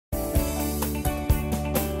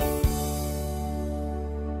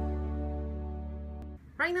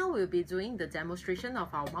Right now we'll be doing the demonstration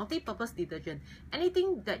of our multi-purpose detergent.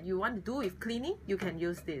 Anything that you want to do with cleaning, you can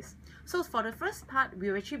use this. So for the first part,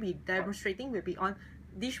 we'll actually be demonstrating will be on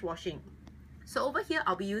dishwashing. So over here,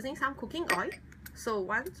 I'll be using some cooking oil. So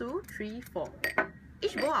 1, 2, 3, 4.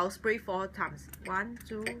 Each bowl I'll spray 4 times. 1,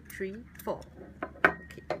 2, 3, 4.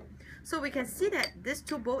 Okay. So we can see that this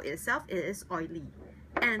 2 bowl itself is oily.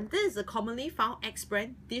 And this is a commonly found X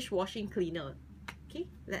brand dishwashing cleaner. Okay,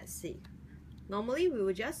 let's see. Normally we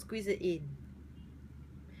will just squeeze it in.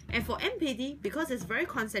 And for MPD, because it's very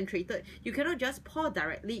concentrated, you cannot just pour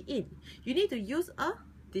directly in. You need to use a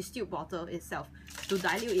distilled bottle itself to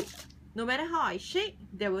dilute it. No matter how I shake,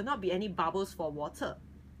 there will not be any bubbles for water.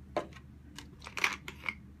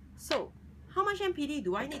 So, how much MPD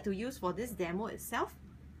do I need to use for this demo itself?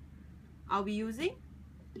 I'll be using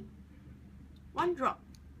 1 drop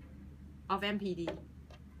of MPD.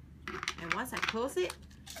 And once I close it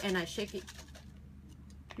and I shake it,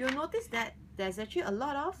 you'll notice that there's actually a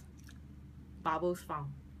lot of bubbles found.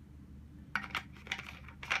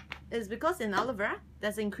 It's because in aloe vera,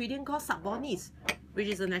 there's an ingredient called Sabonis, which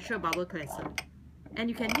is a natural bubble cleanser. And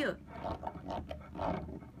you can hear,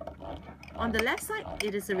 on the left side,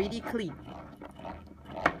 it is already clean.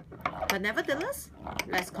 But nevertheless,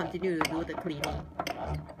 let's continue to do the cleaning.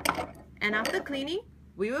 And after cleaning,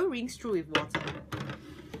 we will rinse through with water.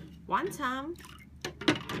 1 time,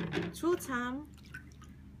 2 times,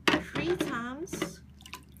 3 times,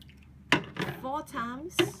 4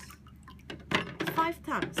 times, 5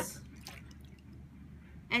 times.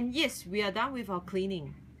 And yes, we are done with our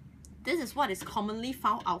cleaning. This is what is commonly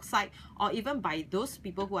found outside or even by those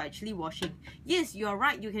people who are actually washing. Yes, you are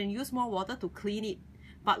right, you can use more water to clean it.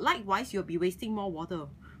 But likewise, you'll be wasting more water.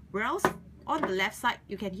 Whereas on the left side,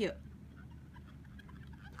 you can hear,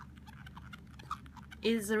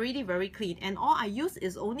 it is already very clean. And all I use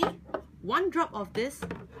is only 1 drop of this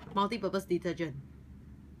multi-purpose detergent.